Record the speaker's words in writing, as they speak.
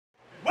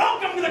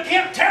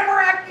Camp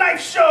Tamarack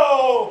Knife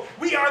Show.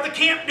 We are the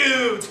Camp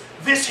Dudes.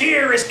 This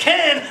here is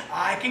Ken,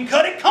 I Can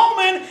Cut It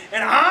Coleman,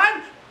 and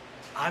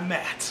I'm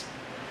Matt.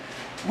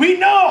 We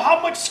know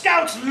how much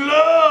scouts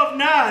love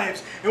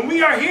knives, and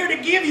we are here to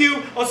give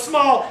you a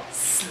small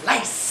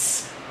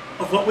slice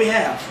of what we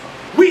have.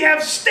 We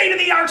have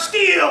state-of-the-art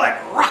steel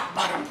at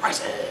rock-bottom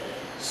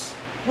prices.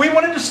 We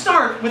wanted to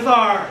start with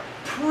our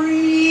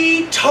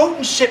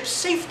pre-totem-ship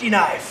safety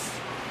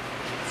knife.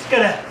 It's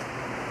got a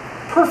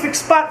perfect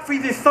spot for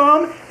the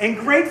thumb and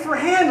great for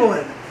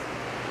handling.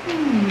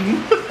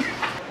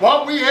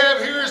 What we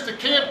have here is the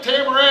Camp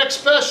Tamarack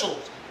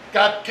Specials.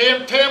 Got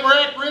Camp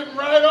Tamarack written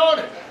right on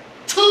it.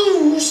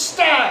 2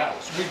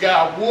 styles. We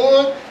got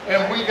wood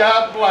and we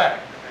got black.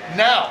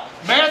 Now,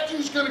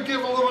 Matthew's going to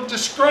give a little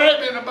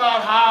describing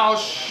about how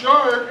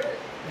sharp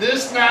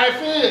this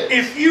knife is.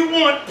 If you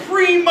want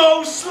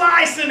primo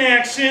slicing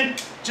action,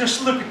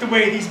 just look at the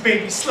way these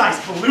babies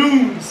slice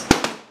balloons.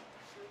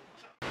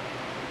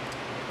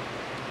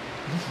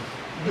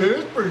 Yeah,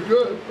 it's pretty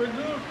good, pretty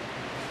good.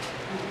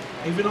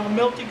 Even all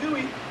melty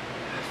gooey.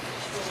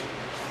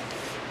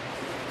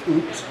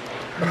 Oops.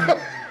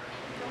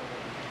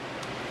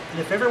 And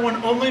if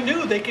everyone only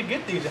knew they could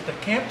get these at the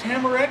Camp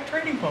Tamarack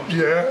trading post.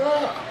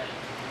 Yeah.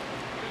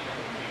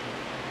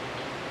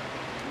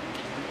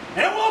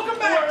 And welcome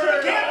back to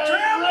the Camp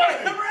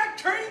Tamarack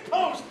trading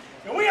post.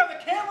 And we are the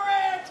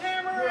Tamarack.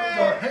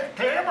 Tamarack.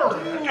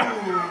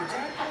 Dudes,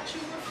 I thought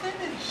you were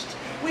finished.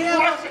 We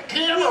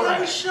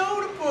have a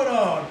show to put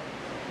on.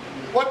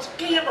 What's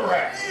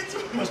Tamarack?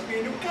 It must be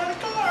a new kind of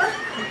car.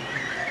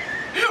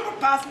 Or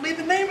possibly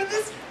the name of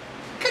this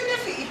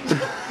Kniffy.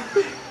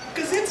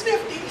 Because it's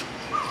nifty.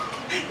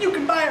 You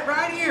can buy it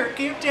right here at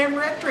Camp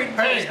Tamarack Trading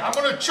Post. Hey, I'm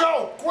going to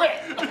choke, quick.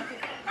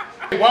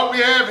 What we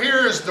have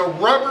here is the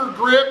rubber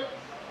grip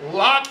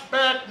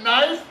lockback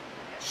knife.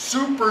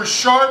 Super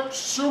sharp,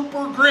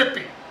 super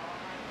grippy.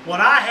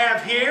 What I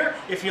have here,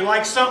 if you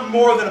like something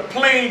more than a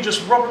plain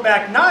just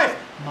rubberback knife,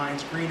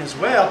 mine's green as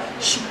well.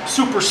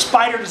 Super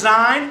spider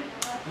design,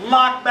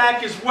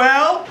 lockback as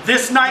well.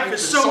 This knife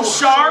is so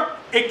sharp,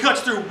 it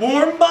cuts through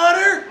warm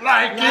butter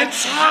like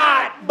it's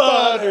hot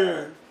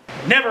butter.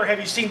 Never have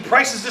you seen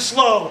prices this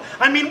low.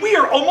 I mean, we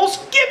are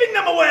almost giving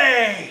them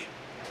away.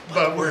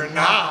 But we're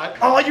not.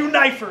 All you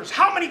knifers,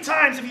 how many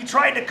times have you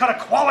tried to cut a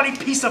quality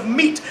piece of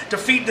meat to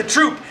feed the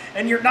troop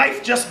and your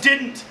knife just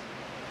didn't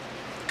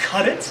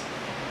cut it?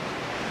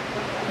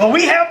 Well,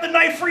 we have the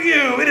knife for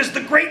you. It is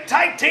the Great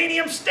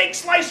Titanium Steak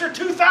Slicer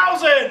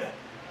 2000.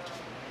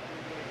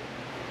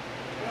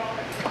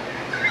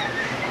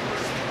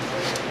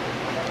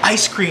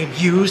 Ice cream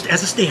used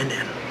as a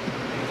stand-in.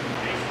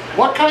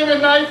 What kind of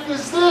knife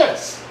is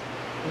this?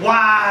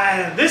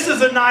 Why, this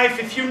is a knife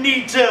if you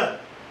need to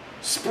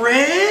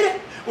spread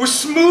or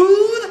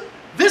smooth.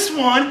 This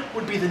one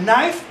would be the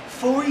knife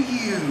for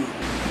you.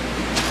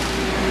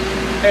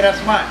 Hey,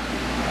 that's mine.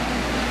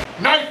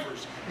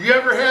 Knifers, you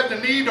ever had the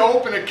need to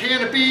open a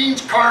can of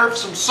beans, carve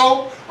some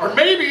soap, or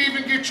maybe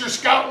even get your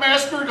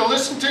scoutmaster to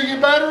listen to you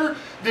better?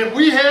 Then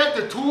we have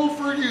the tool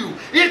for you.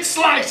 It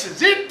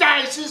slices, it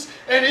dices,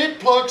 and it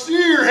plucks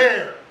ear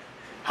hair.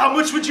 How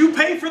much would you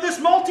pay for this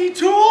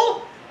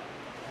multi-tool?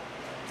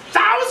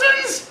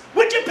 Thousands?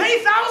 Would you pay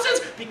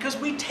thousands? Because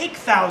we take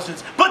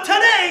thousands. But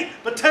today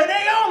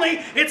only,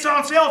 it's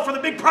on sale for the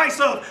big price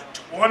of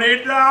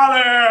 $20.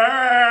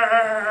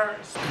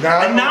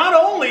 And not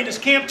only does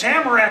Camp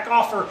Tamarack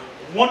offer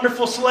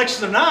wonderful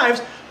selections of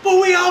knives,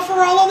 but we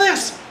offer all of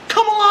this.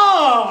 Come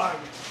along.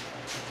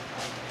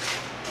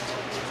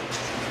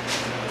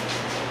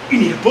 You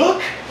need a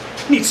book?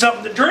 Need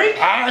something to drink?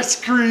 Ice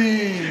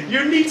cream.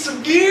 You need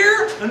some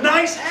gear? A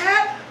nice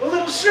hat? A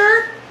little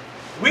shirt?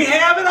 We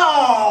have it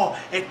all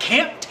at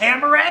Camp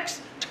Tamarack's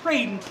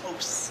Trading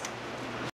Post.